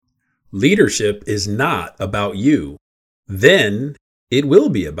Leadership is not about you. Then it will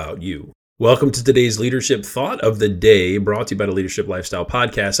be about you. Welcome to today's Leadership Thought of the Day, brought to you by the Leadership Lifestyle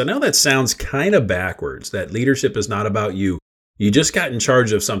Podcast. I know that sounds kind of backwards, that leadership is not about you. You just got in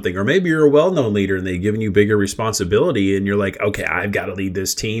charge of something, or maybe you're a well-known leader and they've given you bigger responsibility and you're like, okay, I've got to lead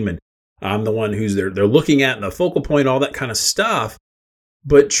this team and I'm the one who's they're looking at and the focal point, all that kind of stuff.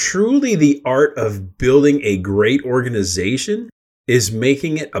 But truly the art of building a great organization is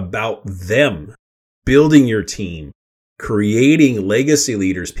making it about them, building your team, creating legacy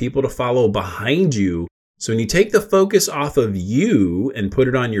leaders, people to follow behind you. So when you take the focus off of you and put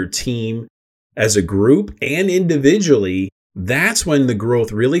it on your team as a group and individually, that's when the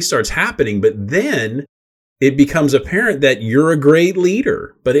growth really starts happening. But then it becomes apparent that you're a great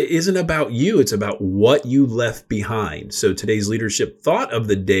leader, but it isn't about you. It's about what you left behind. So today's Leadership Thought of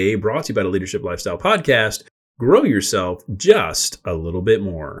the Day, brought to you by the Leadership Lifestyle Podcast: grow yourself just a little bit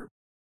more.